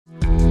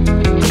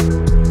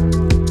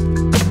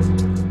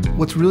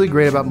What's really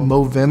great about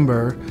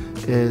Movember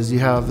is you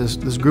have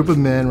this group of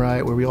men,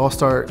 right, where we all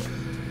start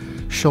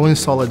showing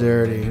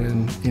solidarity.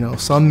 And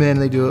some men,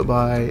 they do it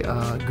by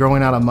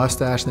growing out a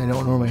mustache and they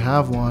don't normally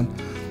have one.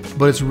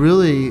 But it's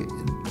really,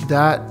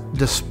 that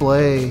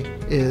display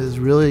is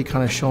really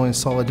kind of showing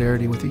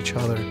solidarity with each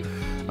other,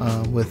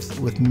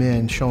 with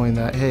men, showing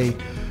that, hey,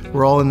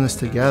 we're all in this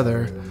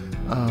together.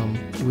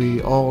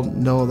 We all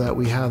know that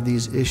we have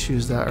these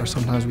issues that are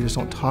sometimes we just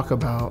don't talk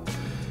about,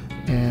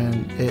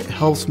 and it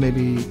helps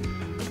maybe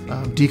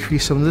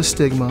decrease some of the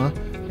stigma,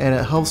 and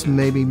it helps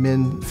maybe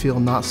men feel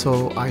not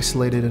so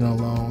isolated and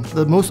alone.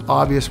 The most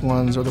obvious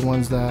ones are the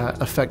ones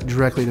that affect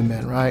directly to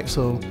men, right?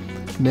 So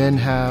men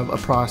have a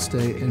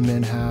prostate and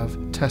men have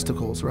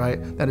testicles,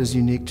 right? That is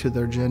unique to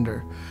their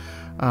gender.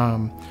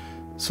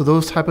 So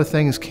those type of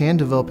things can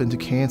develop into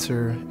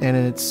cancer, and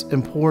it's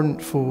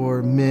important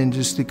for men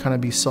just to kind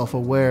of be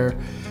self-aware.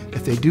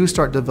 If they do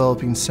start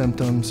developing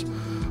symptoms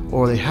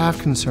or they have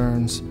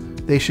concerns,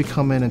 they should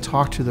come in and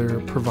talk to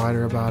their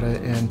provider about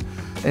it and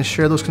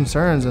share those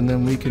concerns, and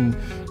then we can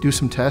do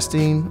some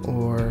testing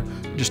or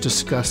just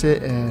discuss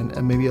it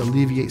and maybe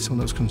alleviate some of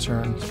those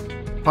concerns.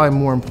 Probably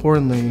more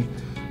importantly,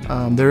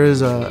 there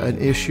is an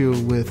issue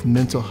with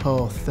mental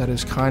health that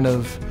is kind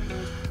of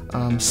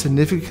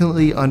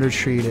significantly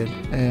undertreated,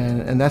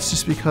 and that's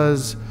just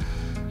because,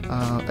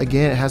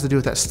 again, it has to do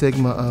with that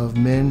stigma of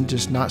men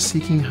just not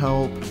seeking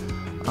help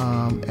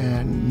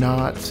and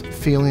not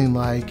feeling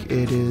like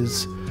it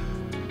is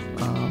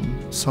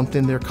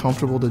something they're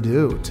comfortable to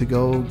do. To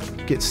go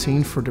get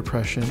seen for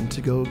depression,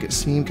 to go get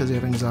seen because they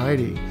have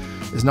anxiety,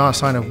 is not a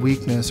sign of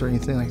weakness or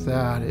anything like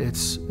that.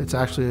 It's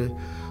actually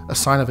a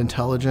sign of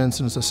intelligence,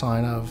 and it's a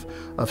sign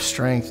of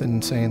strength,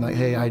 and saying like,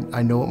 hey,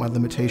 I know what my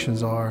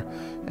limitations are,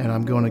 and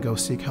I'm going to go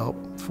seek help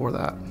for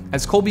that.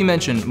 As Colby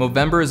mentioned,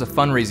 Movember is a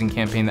fundraising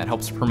campaign that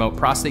helps promote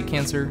prostate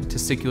cancer,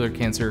 testicular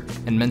cancer,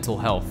 and mental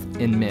health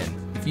in men.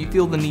 If you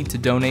feel the need to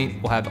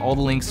donate, we'll have all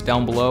the links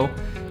down below.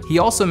 He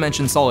also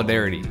mentioned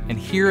solidarity, and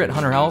here at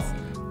Hunter Health,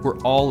 we're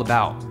all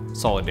about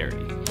solidarity.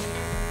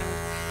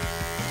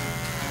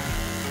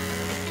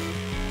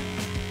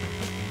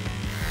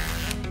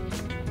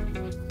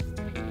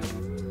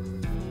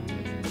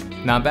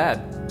 Not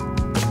bad.